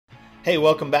Hey,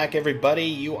 welcome back everybody.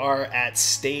 You are at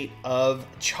State of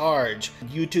Charge,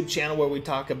 YouTube channel where we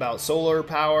talk about solar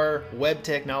power, web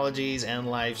technologies, and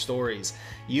life stories.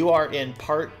 You are in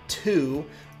part 2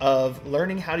 of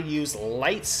learning how to use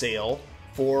Lightsail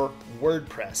for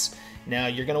WordPress. Now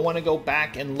you're going to want to go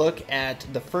back and look at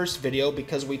the first video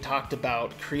because we talked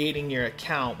about creating your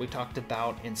account. We talked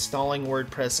about installing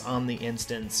WordPress on the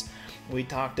instance. We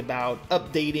talked about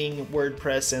updating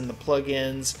WordPress and the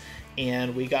plugins,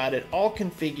 and we got it all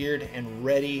configured and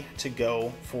ready to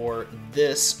go for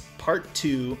this part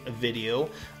 2 video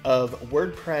of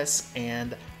WordPress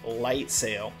and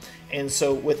Lightsail. And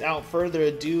so without further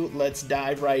ado, let's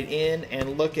dive right in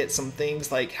and look at some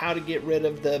things like how to get rid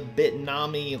of the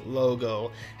Bitnami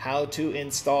logo, how to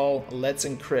install Let's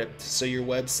Encrypt so your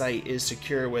website is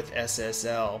secure with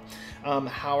SSL,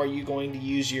 how are you going to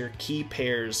use your key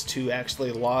pairs to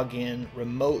actually log in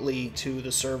remotely to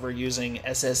the server using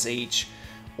SSH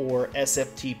or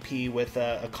SFTP with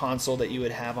a console that you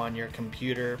would have on your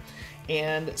computer,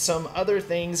 and some other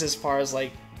things as far as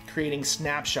like creating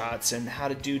snapshots and how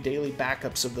to do daily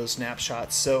backups of those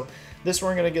snapshots. So this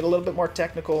we're going to get a little bit more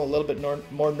technical, a little bit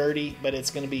more nerdy, but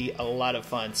it's going to be a lot of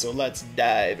fun. So let's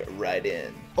dive right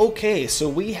in. Okay, so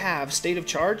we have State of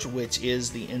Charge, which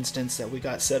is the instance that we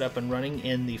got set up and running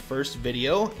in the first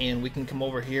video, and we can come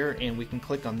over here and we can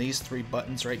click on these 3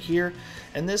 buttons right here,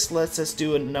 and this lets us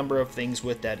do a number of things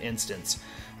with that instance.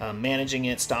 Managing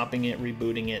it, stopping it,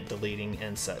 rebooting it, deleting,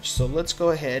 and such. So let's go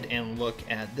ahead and look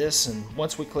at this, and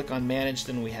once we click on manage,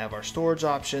 then we have our storage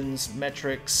options,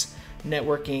 metrics,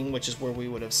 networking, which is where we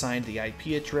would have assigned the IP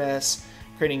address,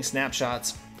 creating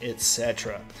snapshots,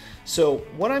 etc. So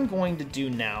what I'm going to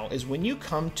do now is when you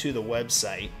come to the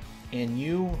website and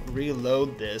you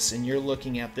reload this and you're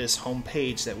looking at this home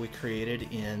page that we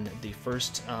created in the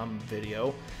first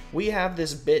video, we have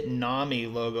this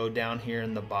Bitnami logo down here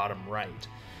in the bottom right.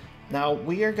 Now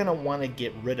we are going to want to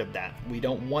get rid of that. We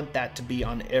don't want that to be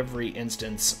on every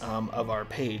instance of our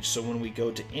page. So when we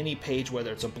go to any page,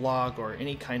 whether it's a blog or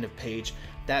any kind of page,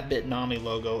 that Bitnami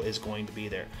logo is going to be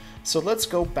there. So let's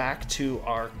go back to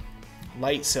our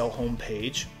Lightsail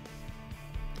homepage,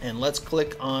 and let's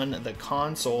click on the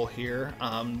console here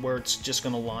where it's just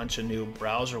going to launch a new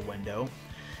browser window,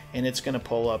 and it's going to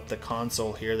pull up the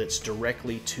console here that's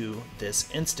directly to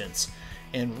this instance.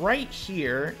 And right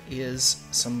here is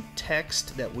some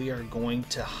text that we are going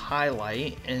to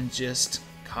highlight and just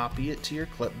copy it to your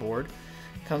clipboard.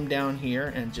 Come down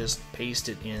here and just paste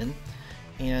it in.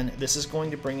 And this is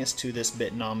going to bring us to this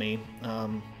Bitnami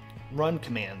run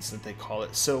commands that they call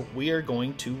it. So we are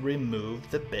going to remove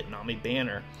the Bitnami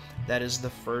banner. That is the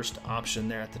first option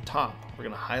there at the top. We're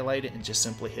going to highlight it and just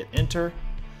simply hit enter.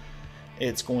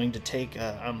 It's going to take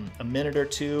a minute or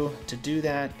two to do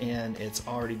that, and it's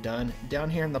already done.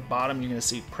 Down here in the bottom, you're going to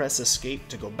see press escape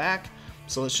to go back.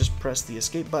 So let's just press the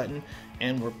escape button,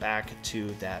 and we're back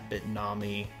to that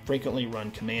Bitnami frequently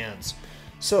run commands.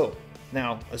 So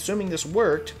now, assuming this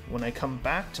worked, when I come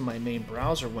back to my main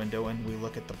browser window and we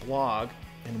look at the blog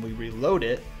and we reload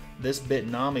it, this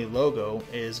Bitnami logo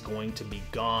is going to be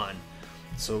gone.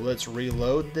 So let's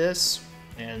reload this,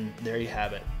 and there you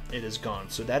have it. It is gone.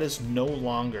 So that is no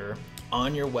longer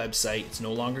on your website. It's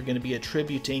no longer going to be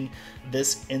attributing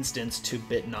this instance to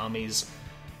Bitnami's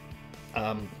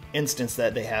instance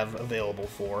that they have available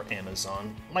for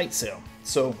Amazon Lightsail.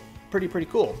 So pretty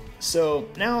cool. So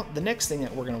now the next thing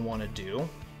that we're going to want to do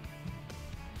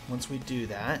once we do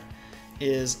that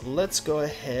is let's go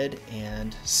ahead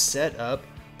and set up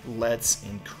Let's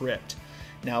Encrypt.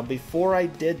 Now before I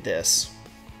did this,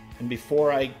 and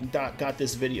before I got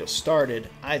this video started,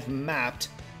 I've mapped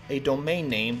a domain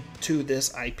name to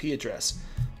this IP address,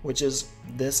 which is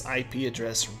this IP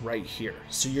address right here.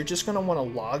 So you're just going to want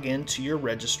to log into your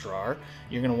registrar.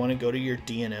 You're going to want to go to your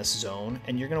DNS zone,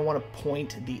 and you're going to want to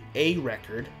point the A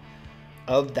record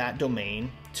of that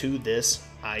domain to this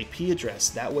IP address.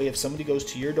 That way, if somebody goes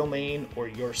to your domain or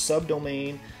your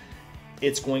subdomain,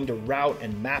 it's going to route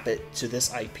and map it to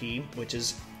this IP, which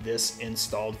is this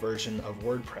installed version of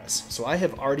WordPress. So I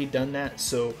have already done that,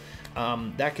 so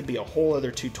that could be a whole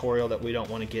other tutorial that we don't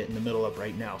want to get in the middle of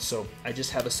right now. So I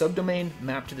just have a subdomain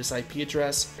mapped to this IP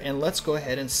address, and let's go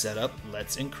ahead and set up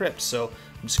Let's Encrypt. So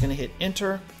I'm just going to hit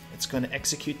enter. It's going to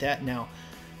execute that. Now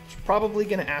it's probably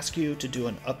going to ask you to do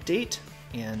an update,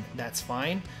 and that's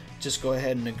fine. Just go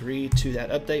ahead and agree to that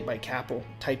update by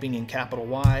typing in capital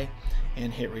Y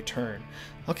and hit return.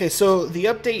 Okay, so the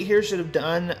update here should have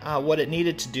done what it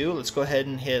needed to do. Let's go ahead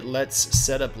and hit let's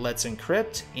set up Let's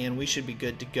Encrypt, and we should be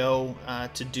good to go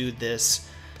to do this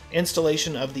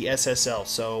installation of the SSL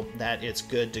so that it's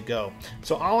good to go.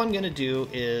 So all I'm going to do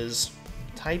is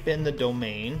type in the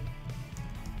domain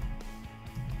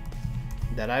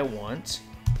that I want,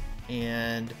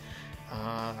 and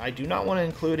I do not want to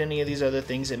include any of these other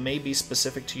things. It may be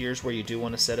specific to yours where you do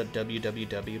want to set up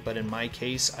www, but in my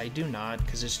case I do not,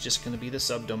 because it's just going to be the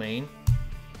subdomain.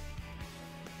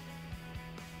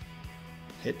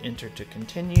 Hit enter to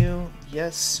continue.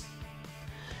 Yes.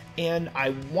 And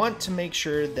I want to make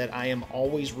sure that I am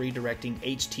always redirecting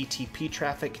HTTP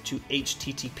traffic to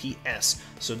HTTPS.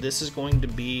 So this is going to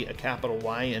be a capital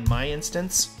Y in my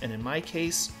instance, and in my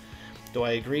case, do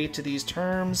I agree to these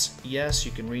terms? Yes,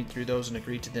 you can read through those and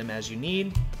agree to them as you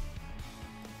need.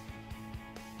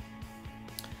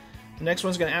 The next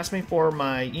one's going to ask me for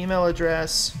my email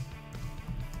address.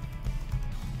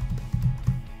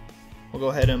 We'll go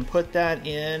ahead and put that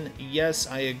in. Yes,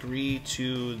 I agree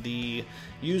to the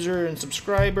user and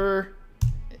subscriber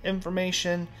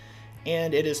information,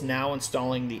 and it is now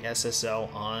installing the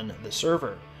SSL on the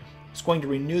server. It's going to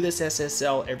renew this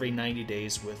SSL every 90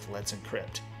 days with Let's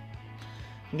Encrypt.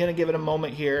 I'm going to give it a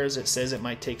moment here, as it says it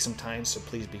might take some time, so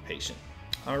please be patient.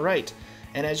 All right,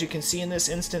 and as you can see in this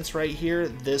instance right here,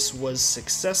 this was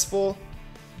successful.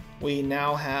 We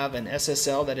now have an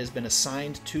SSL that has been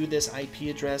assigned to this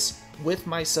IP address with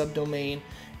my subdomain,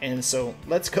 and so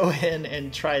let's go ahead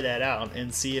and try that out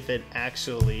and see if it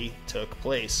actually took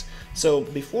place. So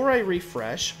before I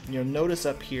refresh, you'll notice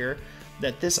up here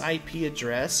that this IP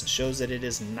address shows that it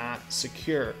is not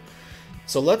secure.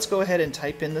 So let's go ahead and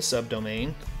type in the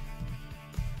subdomain,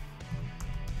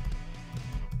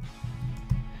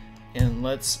 and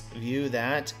let's view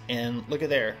that, and look at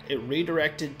there, it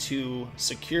redirected to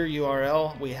secure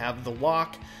URL. We have the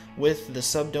lock with the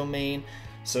subdomain,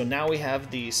 so now we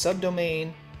have the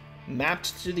subdomain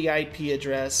mapped to the IP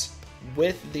address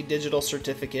with the digital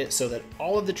certificate, so that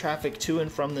all of the traffic to and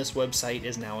from this website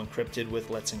is now encrypted with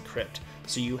Let's Encrypt.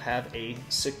 So you have a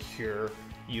secure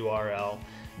URL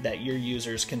that your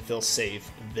users can feel safe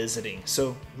visiting.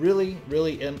 So really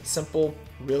simple,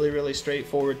 really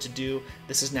straightforward to do.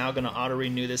 This is now going to auto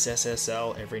renew this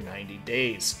SSL every 90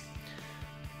 days.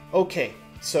 Okay,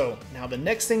 so now the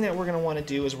next thing that we're going to want to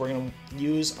do is we're going to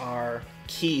use our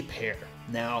key pair.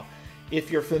 Now, if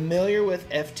you're familiar with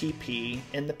FTP,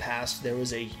 in the past there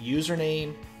was a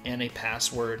username and a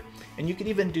password, and you could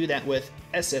even do that with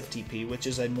SFTP, which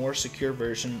is a more secure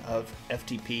version of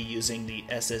FTP using the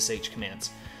SSH commands.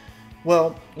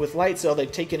 Well, with Lightsail,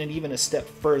 they've taken it even a step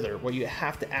further, where you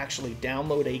have to actually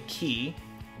download a key,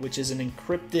 which is an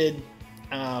encrypted,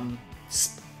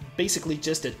 basically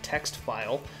just a text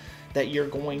file that you're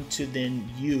going to then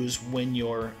use when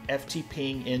you're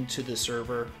FTPing into the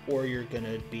server, or you're going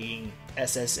to be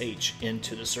SSH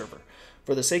into the server.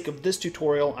 For the sake of this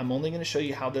tutorial, I'm only going to show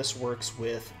you how this works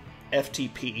with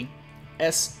FTP,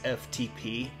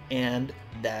 SFTP, and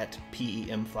that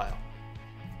PEM file.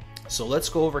 So let's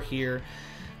go over here,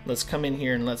 let's come in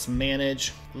here and let's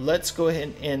manage. Let's go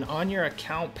ahead and on your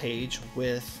account page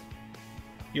with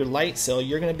your Lightsail,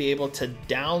 you're going to be able to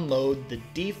download the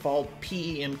default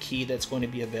PEM key that's going to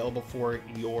be available for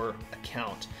your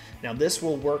account. Now this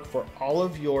will work for all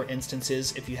of your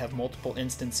instances if you have multiple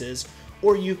instances,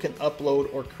 or you can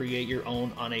upload or create your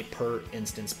own on a per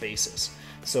instance basis.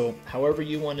 So however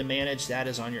you want to manage that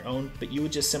is on your own, but you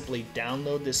would just simply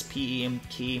download this PEM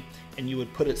key and you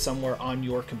would put it somewhere on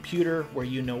your computer where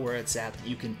you know where it's at, that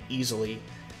you can easily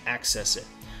access it.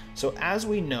 So as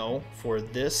we know, for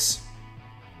this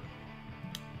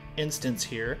instance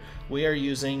here, we are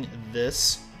using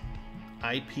this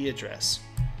IP address.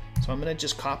 So I'm going to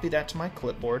just copy that to my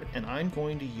clipboard, and I'm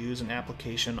going to use an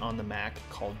application on the Mac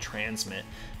called Transmit.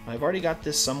 I've already got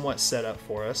this somewhat set up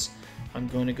for us. I'm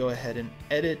going to go ahead and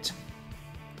edit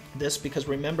this, because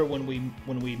remember when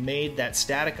we made that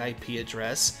static IP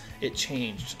address, it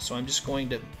changed. So I'm just going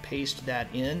to paste that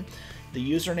in.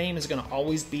 The username is going to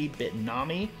always be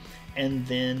Bitnami, and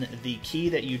then the key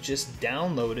that you just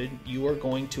downloaded, you are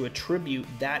going to attribute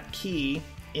that key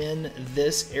in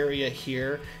this area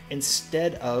here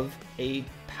instead of a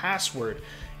password.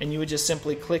 And you would just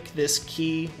simply click this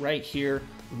key right here,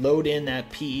 load in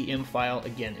that PEM file.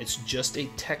 Again, it's just a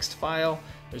text file.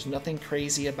 There's nothing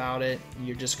crazy about it.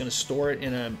 You're just going to store it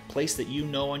in a place that you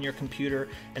know on your computer,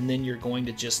 and then you're going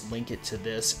to just link it to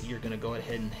this. You're going to go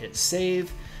ahead and hit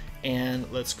save, and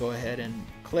let's go ahead and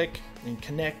click and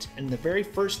connect. And the very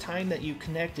first time that you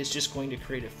connect is just going to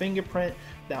create a fingerprint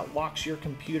that locks your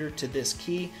computer to this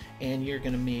key, and you're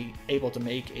going to be able to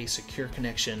make a secure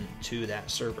connection to that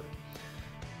server.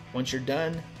 Once you're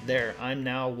done there, I'm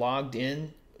now logged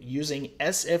in using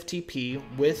SFTP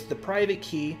with the private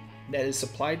key that is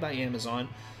supplied by Amazon.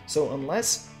 So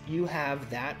unless you have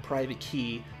that private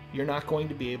key, you're not going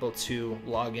to be able to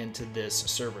log into this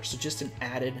server. So just an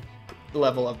added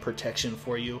level of protection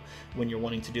for you when you're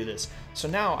wanting to do this. So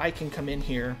now I can come in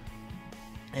here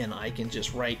and I can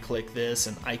just right click this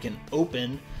and I can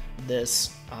open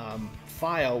this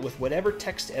file with whatever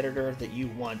text editor that you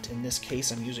want. In this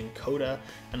case I'm using Coda,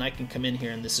 and I can come in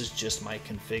here and this is just my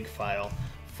config file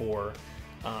for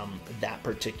that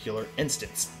particular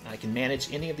instance. I can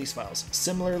manage any of these files.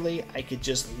 Similarly, I could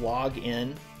just log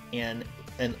in and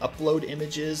upload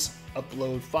images,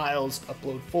 upload files,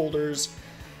 upload folders,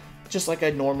 just like I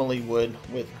normally would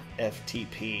with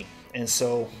FTP. And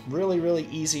so really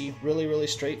easy, really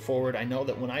straightforward. I know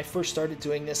that when I first started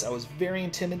doing this, I was very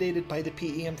intimidated by the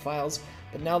PEM files,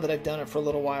 but now that I've done it for a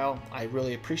little while, I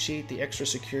really appreciate the extra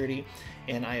security,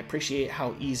 and I appreciate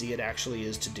how easy it actually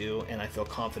is to do, and I feel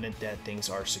confident that things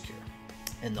are secure.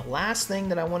 And the last thing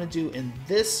that I want to do in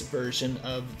this version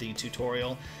of the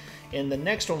tutorial, in the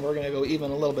next one we're going to go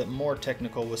even a little bit more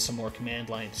technical with some more command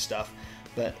line stuff,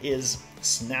 but is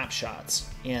snapshots.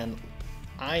 And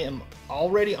I am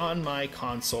already on my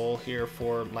console here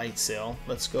for Lightsail.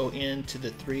 Let's go into the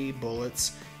 3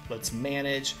 bullets, let's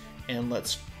manage, and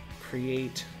let's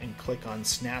create and click on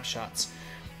snapshots.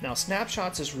 Now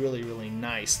snapshots is really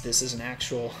nice. This is an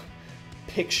actual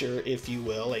picture, if you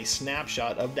will, a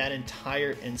snapshot of that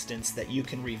entire instance that you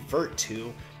can revert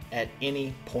to at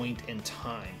any point in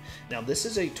time. Now this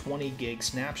is a 20 gig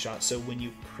snapshot, so when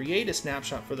you create a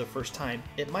snapshot for the first time,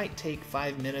 it might take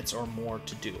 5 minutes or more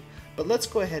to do. But let's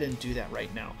go ahead and do that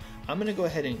right now. I'm going to go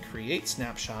ahead and create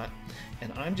snapshot,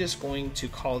 and I'm just going to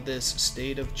call this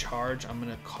state of charge. I'm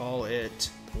going to call it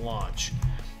launch,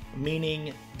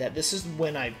 meaning that this is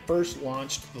when I first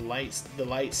launched the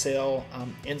Lightsail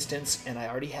instance, and I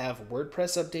already have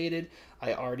WordPress updated,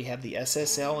 I already have the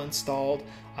SSL installed,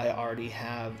 I already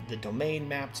have the domain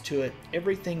mapped to it,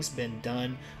 everything's been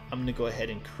done. I'm going to go ahead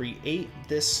and create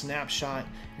this snapshot.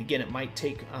 Again, it might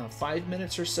take 5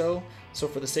 minutes or so, so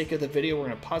for the sake of the video we're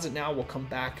going to pause it now. We'll come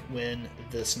back when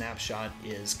the snapshot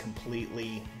is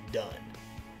completely done.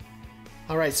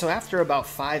 Alright, so after about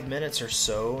 5 minutes or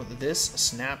so, this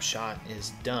snapshot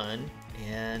is done,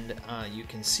 and you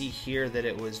can see here that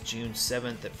it was June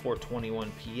 7th at 4:21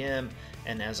 p.m.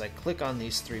 and as I click on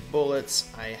these 3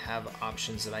 bullets, I have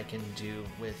options that I can do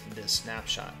with this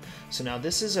snapshot. So now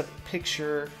this is a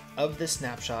picture of this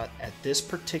snapshot at this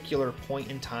particular point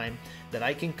in time that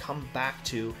I can come back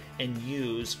to and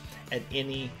use at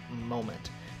any moment.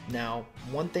 Now,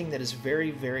 one thing that is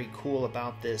very cool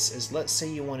about this is, let's say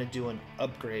you want to do an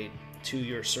upgrade to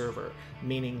your server,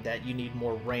 meaning that you need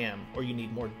more RAM, or you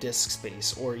need more disk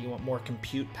space, or you want more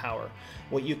compute power.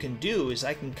 What you can do is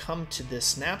I can come to this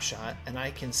snapshot and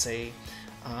I can say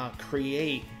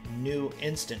create new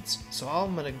instance. So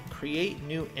I'm going to create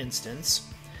new instance,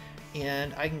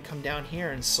 and I can come down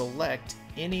here and select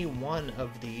any one of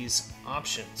these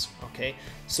options. Okay,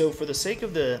 so for the sake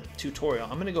of the tutorial,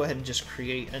 I'm going to go ahead and just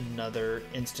create another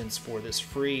instance for this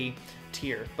free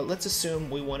tier, but let's assume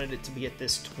we wanted it to be at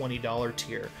this $20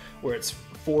 tier where it's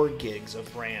 4 gigs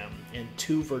of RAM and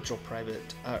 2 virtual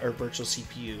private or virtual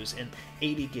CPUs and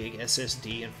 80 gig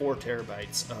SSD and 4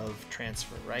 terabytes of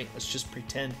transfer, right? Let's just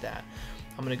pretend that.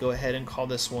 I'm going to go ahead and call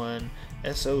this one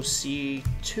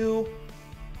SOC2,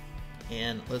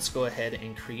 and let's go ahead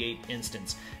and create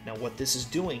instance. Now what this is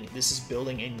doing, this is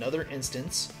building another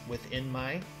instance within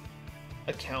my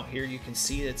account here. You can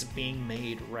see it's being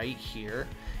made right here,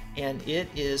 and it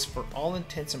is, for all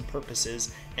intents and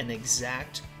purposes, an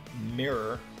exact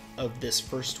mirror of this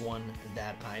first one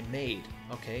that I made.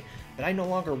 Okay, but I no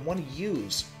longer want to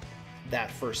use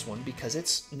that first one because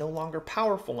it's no longer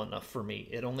powerful enough for me.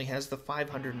 It only has the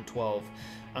 512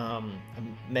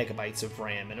 megabytes of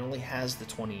RAM, and it only has the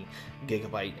 20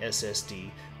 gigabyte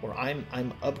SSD, or I'm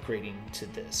upgrading to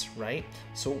this, right?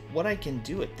 So what I can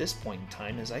do at this point in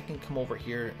time is I can come over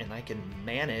here and I can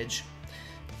manage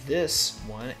this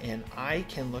one, and I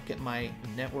can look at my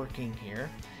networking here,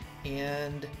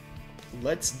 and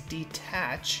let's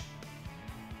detach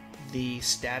the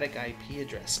static IP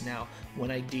address. Now,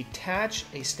 when I detach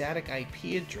a static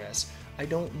IP address, I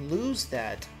don't lose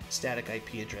that static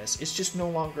IP address. It's just no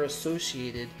longer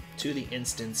associated to the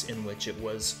instance in which it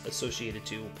was associated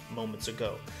to moments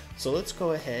ago. So let's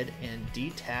go ahead and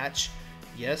detach.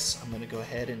 Yes, I'm going to go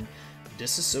ahead and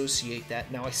disassociate that.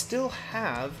 Now I still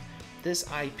have this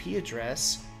IP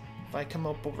address. If I come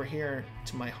up over here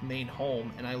to my main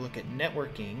home and I look at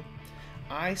networking,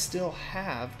 I still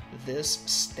have this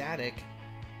static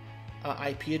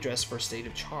IP address for state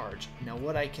of charge. Now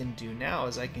what I can do now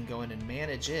is I can go in and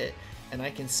manage it, and I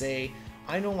can say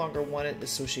I no longer want it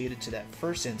associated to that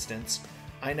first instance.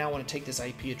 I now want to take this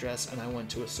IP address and I want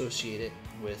to associate it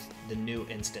with the new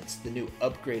instance, the new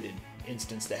upgraded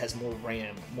instance that has more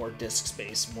RAM, more disk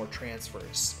space, more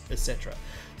transfers, etc.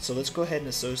 So let's go ahead and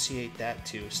associate that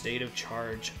to State of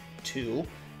Charge 2,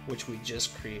 which we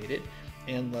just created,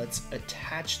 and let's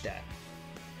attach that.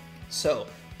 So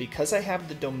because I have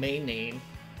the domain name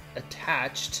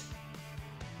attached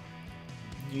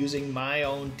using my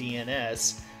own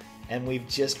DNS, and we've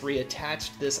just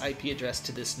reattached this IP address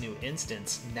to this new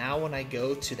instance, now when I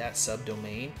go to that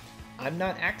subdomain, I'm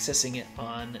not accessing it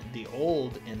on the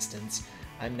old instance,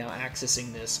 I'm now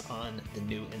accessing this on the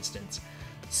new instance.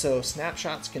 So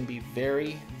snapshots can be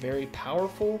very, very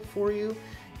powerful for you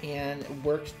and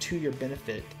work to your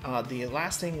benefit. The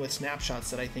last thing with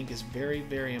snapshots that I think is very,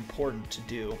 very important to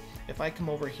do, if I come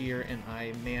over here and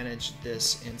I manage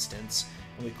this instance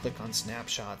and we click on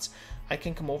snapshots, I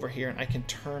can come over here and I can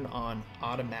turn on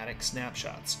automatic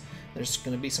snapshots. There's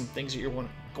going to be some things that you're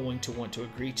going to want to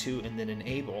agree to and then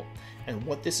enable. And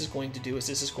what this is going to do is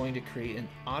this is going to create an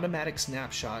automatic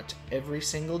snapshot every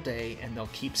single day, and they'll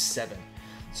keep 7.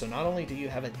 So not only do you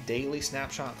have a daily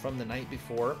snapshot from the night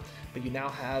before, but you now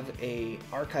have a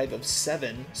archive of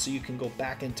 7, so you can go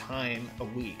back in time a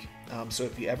week. So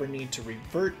if you ever need to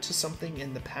revert to something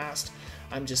in the past,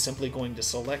 I'm just simply going to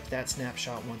select that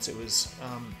snapshot once it was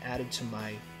added to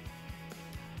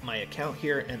my account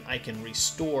here, and I can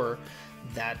restore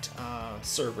that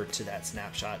server to that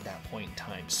snapshot at that point in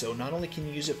time. So not only can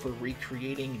you use it for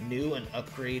recreating new and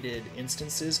upgraded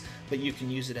instances, but you can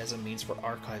use it as a means for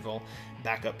archival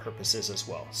backup purposes as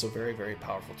well. So very, very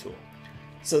powerful tool.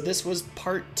 So this was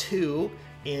part 2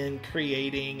 in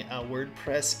creating a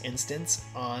WordPress instance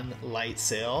on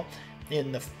Lightsail.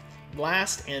 In the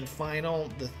last and final,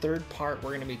 the third part,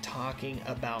 we're going to be talking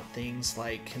about things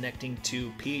like connecting to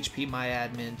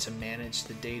PHPMyAdmin to manage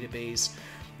the database,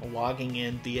 logging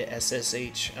in via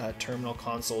SSH terminal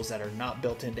consoles that are not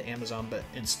built into Amazon but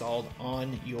installed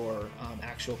on your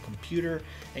actual computer,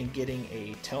 and getting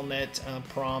a telnet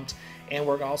prompt. And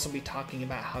we're going to also be talking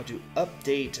about how to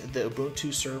update the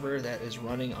Ubuntu server that is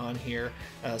running on here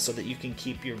so that you can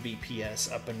keep your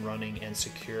VPS up and running and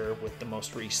secure with the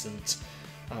most recent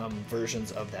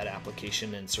versions of that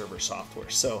application and server software.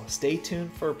 So stay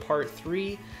tuned for part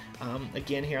 3.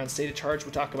 Again, here on State of Charge,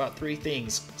 we talk about 3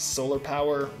 things: solar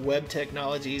power, web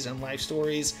technologies, and life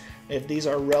stories. If these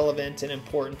are relevant and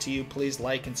important to you, please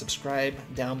like and subscribe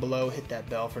down below, hit that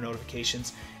bell for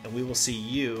notifications, and we will see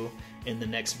you in the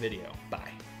next video.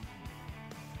 Bye.